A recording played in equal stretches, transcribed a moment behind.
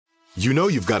You know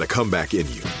you've got a comeback in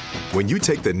you. When you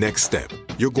take the next step,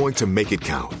 you're going to make it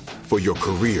count for your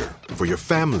career, for your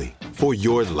family, for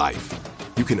your life.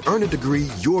 You can earn a degree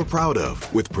you're proud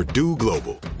of with Purdue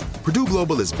Global. Purdue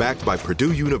Global is backed by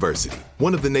Purdue University,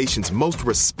 one of the nation's most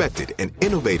respected and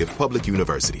innovative public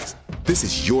universities. This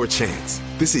is your chance.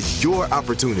 This is your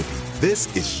opportunity.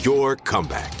 This is your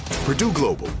comeback. Purdue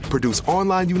Global, Purdue's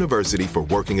online university for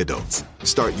working adults.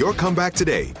 Start your comeback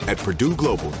today at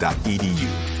purdueglobal.edu.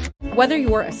 Whether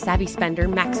you're a savvy spender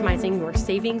maximizing your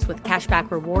savings with cashback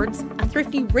rewards, a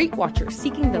thrifty rate watcher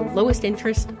seeking the lowest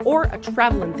interest, or a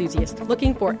travel enthusiast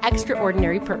looking for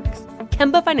extraordinary perks,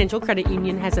 Kemba Financial Credit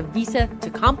Union has a visa to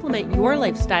complement your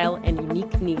lifestyle and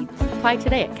unique needs. Apply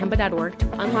today at Kemba.org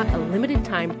to unlock a limited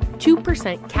time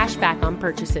 2% cash back on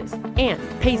purchases and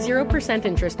pay 0%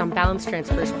 interest on balance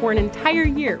transfers for an entire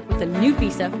year with a new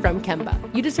visa from Kemba.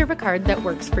 You deserve a card that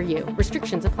works for you.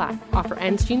 Restrictions apply. Offer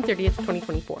ends June 30th,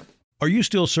 2024. Are you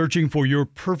still searching for your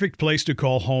perfect place to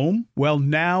call home? Well,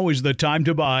 now is the time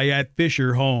to buy at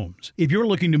Fisher Homes. If you're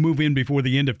looking to move in before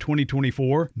the end of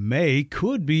 2024, May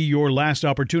could be your last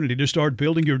opportunity to start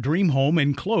building your dream home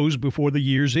and close before the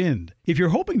year's end. If you're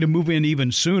hoping to move in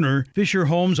even sooner, Fisher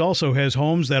Homes also has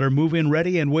homes that are move-in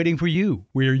ready and waiting for you,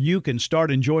 where you can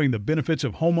start enjoying the benefits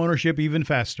of homeownership even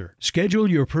faster. Schedule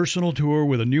your personal tour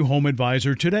with a new home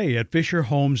advisor today at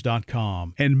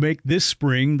FisherHomes.com and make this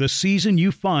spring the season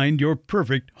you find your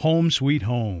perfect home sweet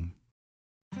home.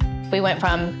 We went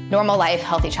from normal life,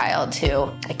 healthy child to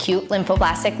acute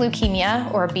lymphoblastic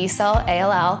leukemia, or B-cell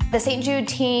ALL. The St. Jude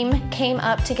team came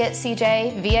up to get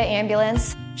CJ via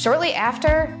ambulance. Shortly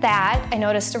after that, I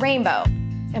noticed a rainbow.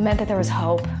 It meant that there was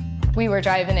hope. We were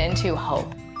driving into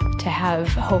hope. To have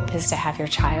hope is to have your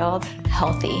child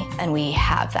healthy, and we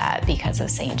have that because of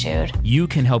St. Jude. You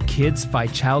can help kids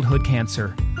fight childhood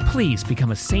cancer. Please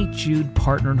become a St. Jude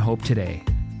Partner in Hope today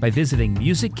by visiting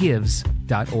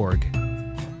musicgives.org.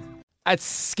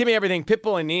 That's Give Me Everything,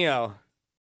 Pitbull and Neo.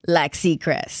 Lexi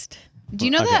Crest. Do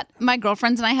you know that my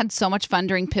girlfriends and I had so much fun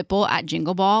during Pitbull at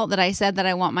Jingle Ball that I said that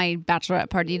I want my bachelorette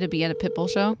party to be at a Pitbull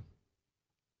show?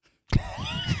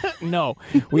 No,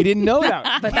 we didn't know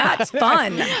that. But that's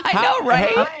fun. I know,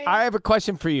 right? I have a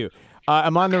question for you.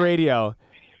 I'm on the radio.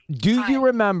 Do you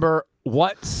remember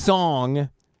what song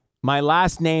My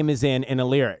Last Name is in a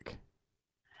lyric?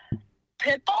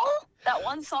 Pitbull? That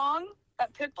one song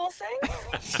that Pitbull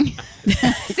sings?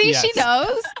 See, Yes. she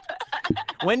knows.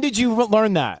 When did you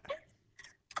learn that?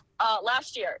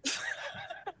 Last year.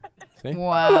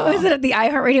 Wow. Was it at the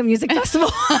iHeartRadio Music Festival?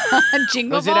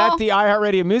 Jingle Was Ball? it at the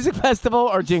iHeartRadio Music Festival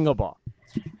or Jingle Ball?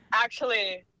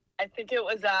 Actually, I think it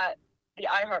was at the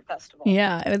iHeart Festival.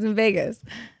 Yeah, it was in Vegas.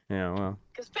 Yeah, well.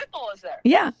 Because Pitbull was there.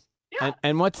 Yeah. Yeah.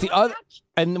 And what's the other?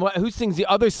 And who sings the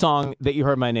other song that you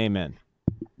heard my name in?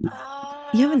 You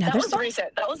have another That was song?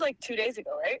 recent. That was like 2 days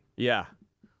ago, right? Yeah.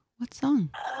 What song?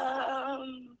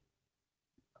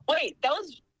 Wait,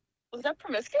 was that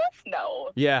Promiscuous? No.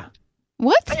 Yeah.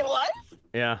 What? Wait, it was?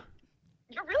 Yeah.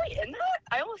 You're really in that?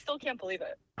 I almost still can't believe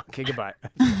it. Okay, goodbye.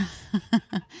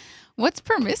 What's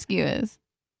Promiscuous?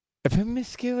 A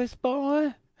promiscuous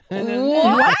boy.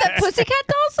 What? That Pussycat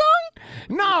Doll song?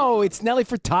 No, it's Nelly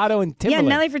Furtado and Yeah, Timbaland.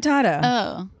 Nelly Furtado.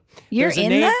 Oh. You're There's a in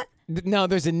name- that? No,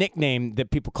 there's a nickname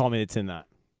that people call me that's in that.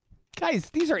 Guys,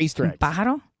 these are Easter eggs.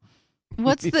 Bottle?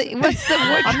 What's the I'm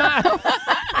not.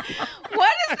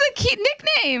 what is the key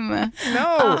nickname?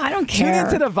 No. Oh, I don't care. Tune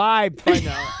into the vibe. Find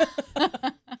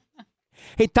out.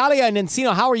 Hey, Talia and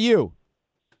Encino, how are you?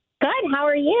 Good. How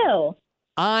are you?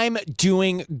 I'm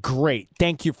doing great.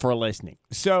 Thank you for listening.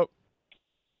 So,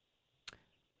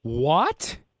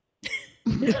 what?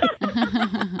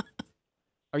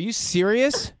 Are you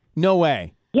serious? No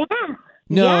way. Yeah.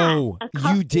 No.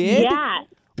 Yeah. You did? Yeah.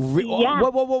 Yeah.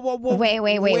 Whoa.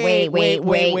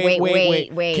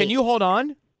 Wait. Can you hold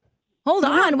on? Hold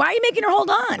on. Why are you making her hold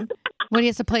on? What, he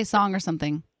has to play a song or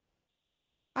something?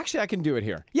 Actually, I can do it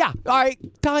here. Yeah. All right.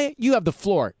 Talia, you have the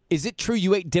floor. Is it true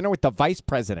you ate dinner with the vice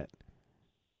president?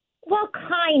 Well,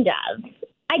 kind of.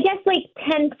 I guess like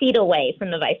 10 feet away from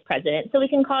the vice president. So we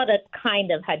can call it a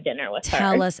kind of had dinner with her.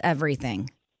 Tell us everything.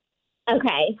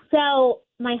 Okay. So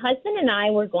my husband and I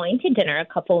were going to dinner a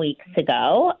couple weeks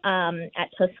ago at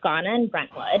Toscana in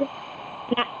Brentwood,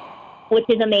 which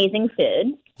is amazing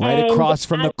food. Right And across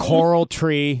from the as we- coral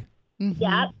tree. Mm-hmm.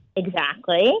 Yep,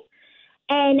 exactly.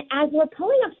 And as we're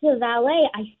pulling up to the valet,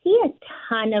 I see a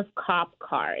ton of cop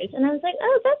cars. And I was like,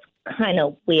 oh, that's kind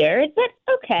of weird. But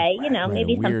okay, you know, Right,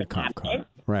 maybe a weird something cop happened. car.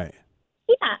 Right.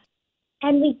 Yeah.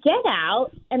 And we get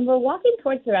out and we're walking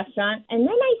towards the restaurant. And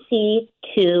then I see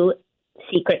two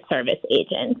Secret Service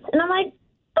agents. And I'm like,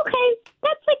 okay,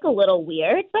 that's like a little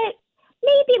weird. But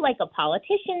maybe like a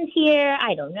politician's here.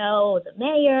 I don't know, the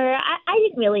mayor. I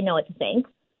didn't really know what to think.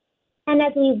 And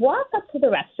as we walk up to the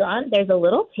restaurant, there's a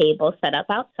little table set up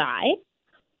outside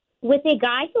with a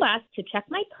guy who asked to check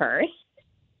my purse.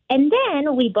 And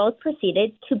then we both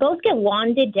proceeded to both get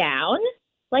wanded down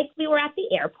like we were at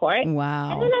the airport.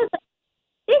 Wow. And then I was like,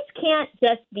 this can't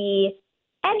just be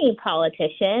any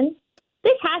politician.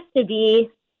 This has to be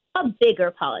a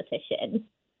bigger politician.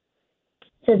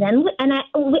 So then, at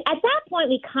that point,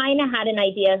 we kind of had an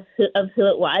idea of who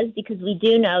it was, because we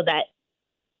do know that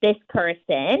this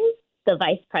person, the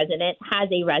vice president, has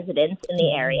a residence in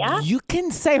the area. You can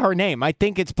say her name. I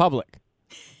think it's public.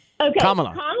 Okay,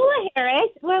 Kamala Harris.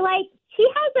 We're like, she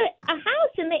has a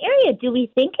house in the area. Do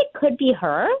we think it could be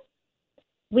her?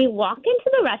 We walk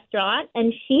into the restaurant,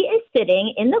 and she is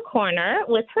sitting in the corner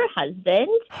with her husband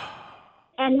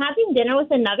and having dinner with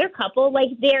another couple. Like,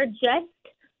 they're just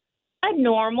a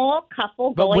normal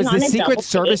couple But going on a double was the Secret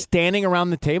Service date. standing around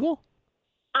the table?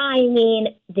 I mean,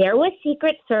 there was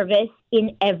Secret Service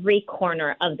in every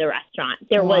corner of the restaurant.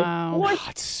 There was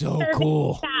That's so service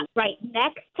cool. staff right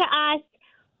next to us.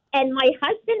 And my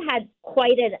husband had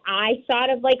quite an eye shot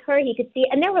of like her. He could see,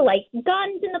 and there were like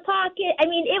guns in the pocket. I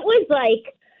mean, it was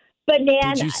like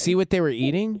bananas. Did you see what they were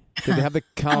eating? Did they have the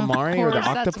calamari or the Of course,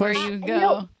 octopus? that's where you go.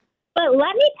 No, but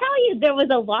let me tell you, there was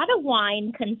a lot of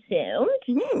wine consumed,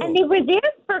 and they were there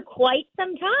for quite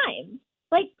some time.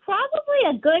 Like probably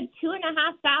a good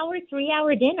 2.5 hour, 3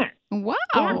 hour dinner. Wow.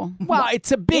 Yeah. Well,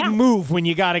 it's a big move when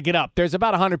you got to get up. There's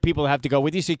about 100 people that have to go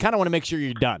with you, so you kind of want to make sure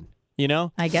you're done. You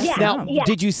know? I guess Now, Yeah.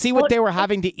 did you see what they were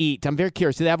having to eat? I'm very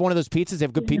curious. Do they have one of those pizzas? They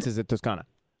have good pizzas at Toscana.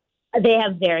 They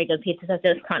have very good pizzas at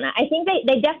Toscana. I think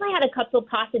they definitely had a couple of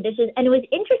pasta dishes. And it was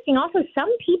interesting also, some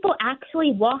people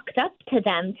actually walked up to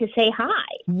them to say hi.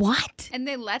 What? And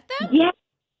they let them? Yeah.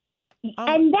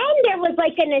 And then there was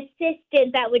like an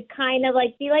assistant that would kind of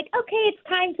like be like, okay, it's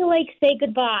time to like say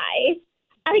goodbye.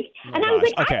 Like, and I was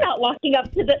like, Okay. I'm not walking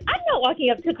up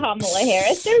to Kamala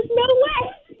Harris. There's no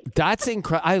way. That's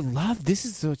incredible. I love this.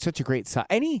 Is such a great side.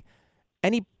 Any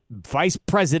vice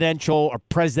presidential or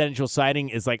presidential sighting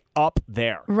is like up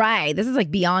there. Right. This is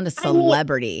like beyond a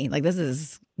celebrity. Like this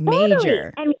is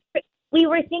major. Totally. And we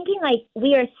were thinking like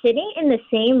we are sitting in the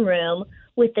same room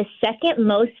with the second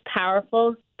most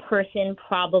powerful person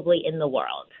probably in the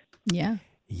world. Yeah.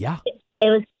 Yeah.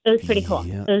 It was pretty cool.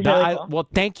 Yeah. It was really cool. Well,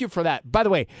 thank you for that. By the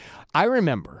way, I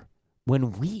remember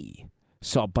when we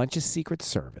saw a bunch of Secret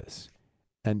Service,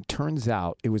 and turns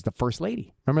out it was the First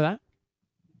Lady. Remember that?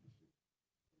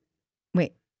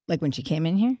 Wait, like when she came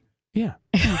in here? Yeah.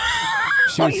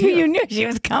 Oh, you knew she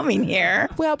was coming here.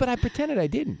 Well, but I pretended I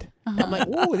didn't. I'm like,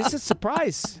 whoa, this is a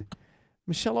surprise.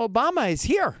 Michelle Obama is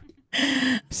here.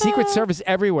 Secret Service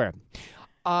everywhere.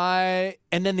 And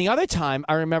then the other time,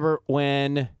 I remember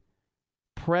when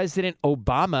President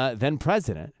Obama, then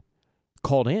president,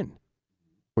 called in.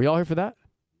 Were y'all here for that?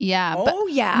 Yeah. Oh,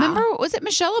 yeah. Remember, was it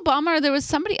Michelle Obama or there was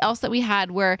somebody else that we had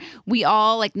where we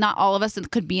all, like, not all of us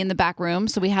could be in the back room,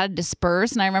 so we had to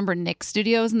disperse. And I remember Nick's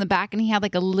studio was in the back, and he had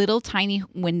like a little tiny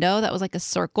window that was like a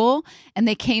circle, and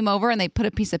they came over and they put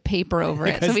a piece of paper over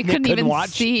it, so we Nick couldn't even watch.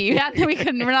 see. Yeah, we're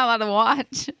not allowed to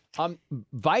watch.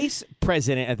 Vice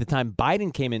President at the time,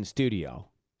 Biden came in studio.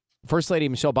 First Lady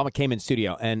Michelle Obama came in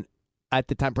studio, and at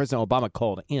the time, President Obama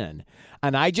called in.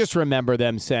 And I just remember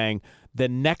them saying, the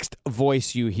next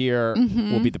voice you hear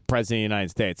will be the President of the United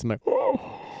States. I'm like,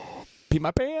 oh, pee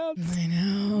my pants. I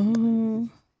know.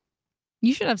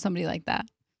 You should have somebody like that.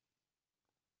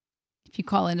 If you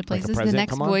call into places, the president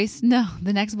next come on?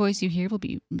 the next voice you hear will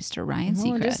be Mr. Ryan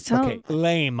Seacrest. Okay,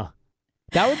 lame.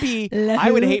 That would be,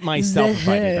 I would hate myself if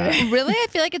I did that. Really? I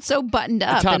feel like it's so buttoned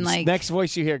up. Tubbs, And like, next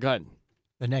voice you hear, go ahead.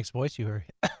 The next voice you heard.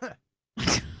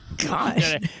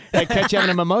 Gosh. Did I catch you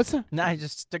having a mimosa? No, I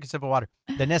just took a sip of water.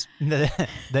 The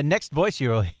next voice you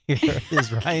will hear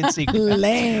is Ryan Seacrest.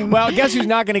 Lame. Well, guess who's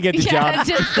not going to get the yeah, job?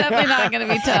 it's definitely not going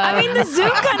to be tough. I mean, the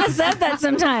Zoom kind of says that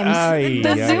sometimes. Ay,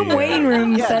 the ay, Zoom ay. waiting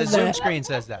room Yeah, the says Zoom that. screen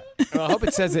says that. Well, I hope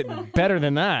it says it better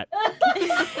than that.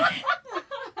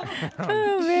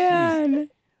 Oh, man.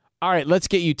 All right, let's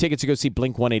get you tickets to go see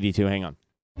Blink 182. Hang on.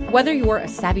 Whether you're a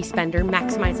savvy spender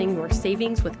maximizing your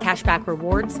savings with cashback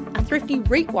rewards, a thrifty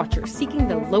rate watcher seeking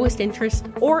the lowest interest,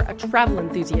 or a travel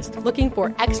enthusiast looking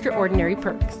for extraordinary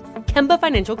perks, Kemba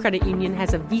Financial Credit Union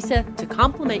has a visa to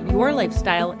complement your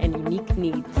lifestyle and unique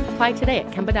needs. Apply today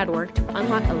at Kemba.org to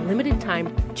unlock a limited time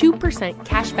 2%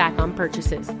 cash back on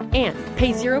purchases and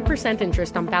pay 0%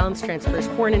 interest on balance transfers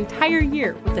for an entire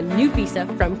year with a new visa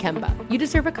from Kemba. You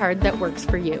deserve a card that works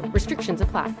for you. Restrictions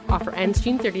apply. Offer ends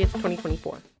June 30th,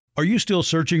 2024. Are you still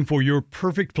searching for your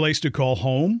perfect place to call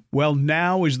home? Well,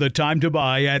 now is the time to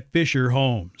buy at Fisher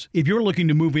Homes. If you're looking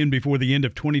to move in before the end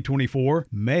of 2024,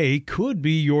 May could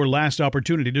be your last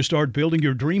opportunity to start building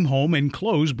your dream home and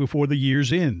close before the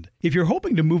year's end. If you're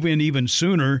hoping to move in even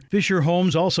sooner, Fisher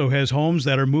Homes also has homes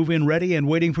that are move-in ready and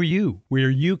waiting for you, where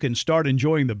you can start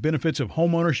enjoying the benefits of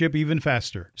homeownership even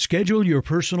faster. Schedule your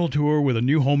personal tour with a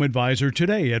new home advisor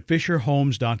today at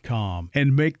FisherHomes.com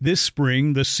and make this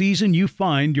spring the season you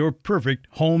find your perfect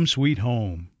home sweet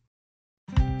home.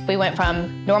 We went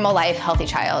from normal life, healthy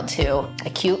child to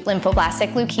acute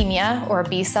lymphoblastic leukemia or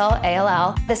B-cell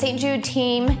ALL. The St. Jude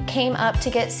team came up to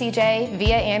get CJ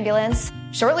via ambulance.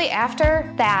 Shortly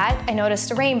after that, I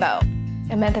noticed a rainbow.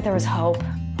 It meant that there was hope.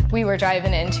 We were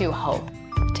driving into hope.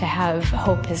 To have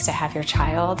hope is to have your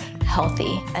child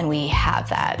healthy, and we have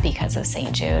that because of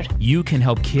St. Jude. You can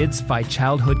help kids fight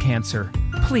childhood cancer.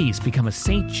 Please become a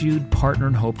St. Jude Partner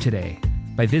in Hope today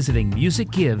by visiting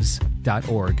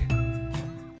musicgives.org.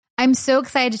 I'm so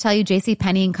excited to tell you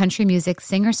JCPenney and country music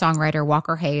singer-songwriter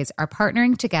Walker Hayes are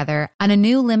partnering together on a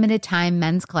new limited-time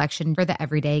men's collection for the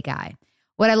everyday guy.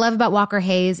 What I love about Walker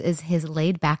Hayes is his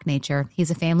laid-back nature.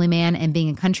 He's a family man, and being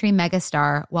a country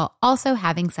megastar while also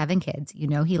having 7 kids, you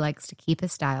know he likes to keep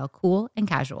his style cool and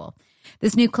casual.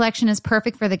 This new collection is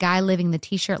perfect for the guy living the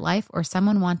t-shirt life or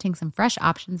someone wanting some fresh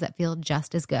options that feel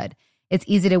just as good. It's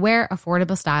easy to wear,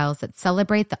 affordable styles that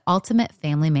celebrate the ultimate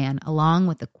family man, along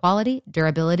with the quality,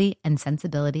 durability, and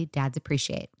sensibility dads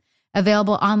appreciate.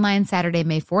 Available online Saturday,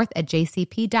 May 4th at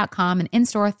jcp.com and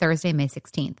in-store Thursday, May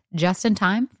 16th. Just in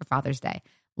time for Father's Day.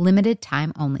 Limited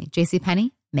time only.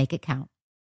 JCPenney, make it count.